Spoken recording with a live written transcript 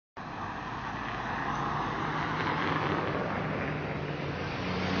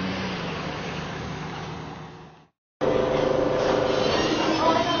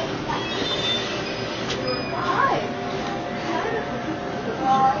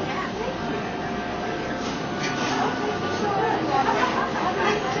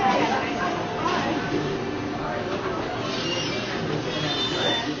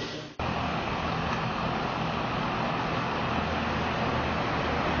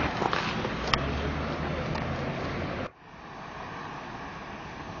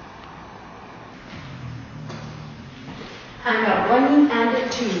and a one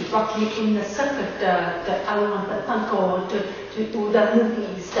and two, roughly in the circuit, I want the uncle to do the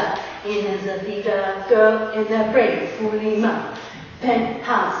movies in the girl in the brain, fully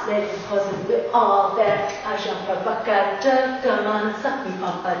penthouse, lady cousin, with all that. I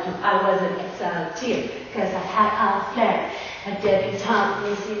wasn't excited because I had a plan. A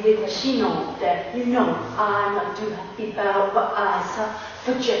debutante, easy with a she know that you know I'm not too happy about what I saw.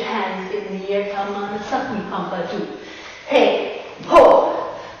 Put your hands in the air, come on, suck me, pumpa do. Hey,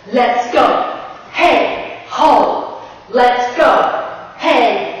 ho, let's go. Hey, ho, let's go.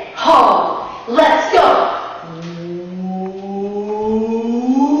 Hey, ho, let's go.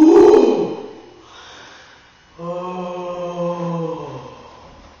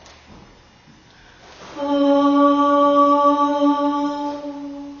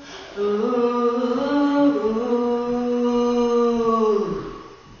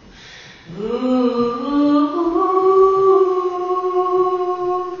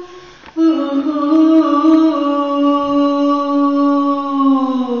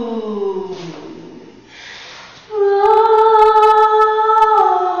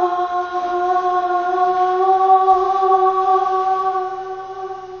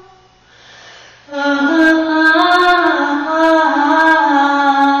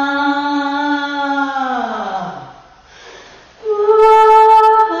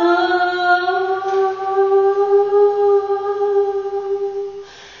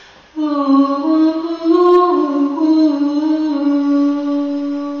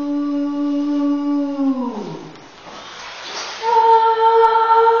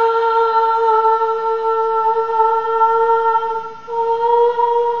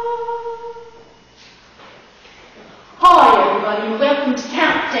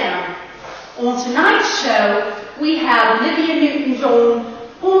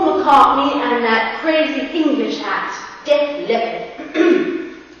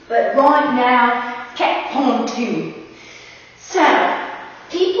 But right now, kept Pontoon. So,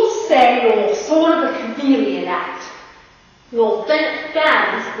 people say you're sort of a chameleon act. Your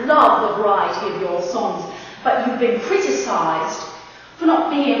fans love the variety of your songs, but you've been criticised for not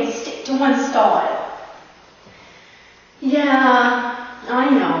being able to stick to one style. Yeah, I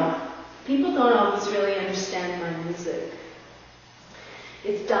know. People don't always really understand my music.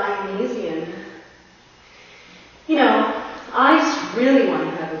 It's Dionysian. You know, I just really want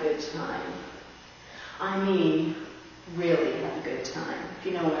to have a good time. I mean, really have a good time, if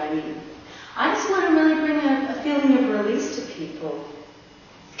you know what I mean. I just want to really bring a feeling of release to people.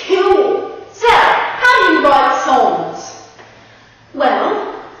 Cool! Sarah, how do you write songs?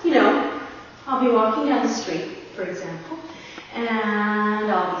 Well, you know, I'll be walking down the street, for example,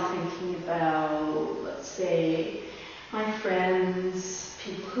 and I'll be thinking about, let's say, my friends,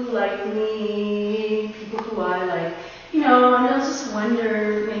 people who like me, people who I like, you know, and I'll just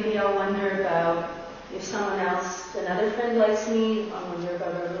wonder, maybe I'll wonder about if someone else, another friend likes me, I'll wonder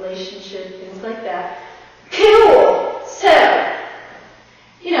about our relationship, things like that. Cool! So,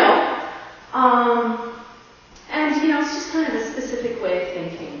 you know, and, you know, it's just kind of a specific way of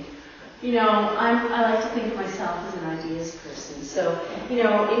thinking. You know, I like to think of myself as an ideas person. So, you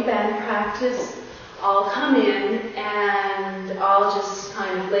know, in band practice, I'll come in and I'll just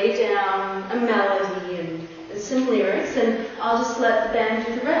kind of lay down a melody and some lyrics, and I'll just let the band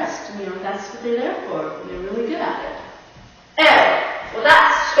do the rest. And, you know, that's what they're there for. They're really good at it. Oh, well,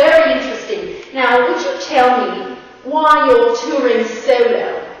 that's very interesting. Now, would you tell me why you're touring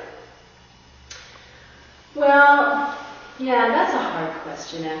solo? Well, yeah, that's a hard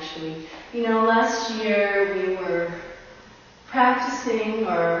question, actually. You know, last year we were practicing,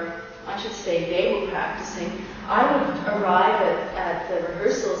 or I should say they were practicing. I would arrive at the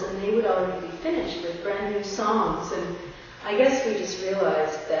rehearsals and they would already be finished with brand new songs, and I guess we just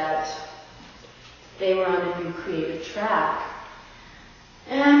realized that they were on a new creative track.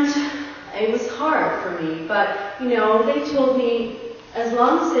 And it was hard for me, but, you know, they told me as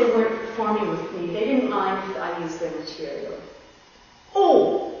long as they weren't performing with me, they didn't mind if I used their material.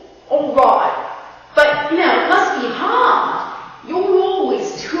 Oh, all right. But, you know, it must be hard. You're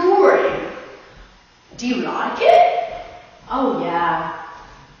always touring. Do you like it? Oh, yeah.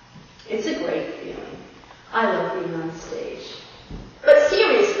 It's a great feeling. I love being on stage. But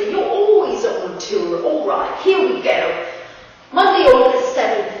seriously, you're always on tour. All right, here we go. Monday, August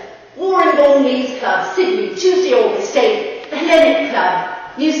 7th, Warringong Leeds Club, Sydney. Tuesday, August 8th, the Hellenic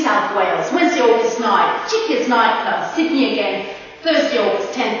Club, New South Wales. Wednesday, August 9th, Chickers Nightclub, Sydney again. Thursday,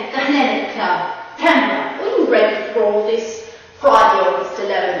 August 10th, the Hellenic Club, Canberra. Are you ready for all this? Friday, August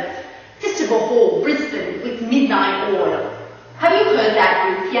 11th, Festival Hall, Brisbane, with Midnight Oil. Have you heard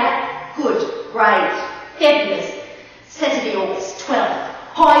that group yet? Good, great, fabulous. Saturday, August 12th,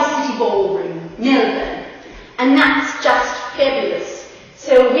 High City Ballroom, Melbourne. And that's just fabulous.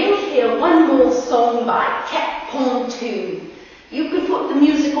 So we'll hear one more song by Pontoon. You can put the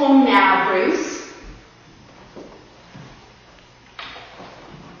music on now, Bruce.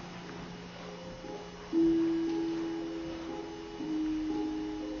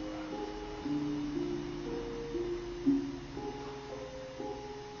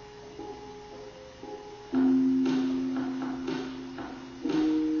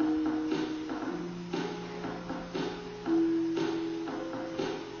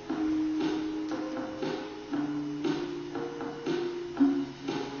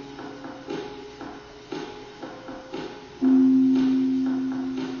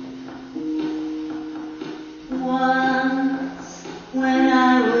 Once, when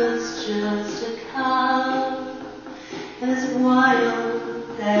I was just a cub, as wild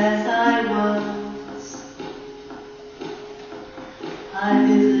as I was, I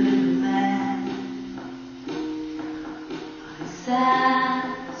visited a man. I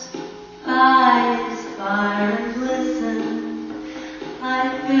sat by his fire and listened.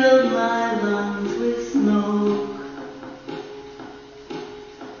 I filled my lungs with smoke.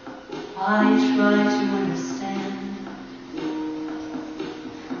 I tried to understand.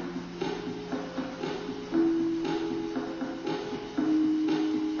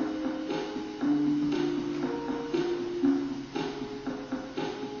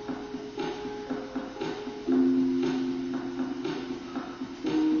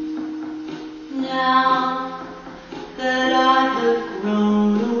 Now that I have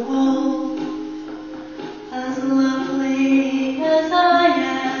grown a wolf, as lovely as I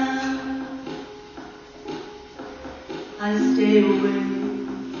am, I stay away.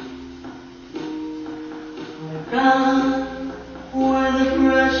 I run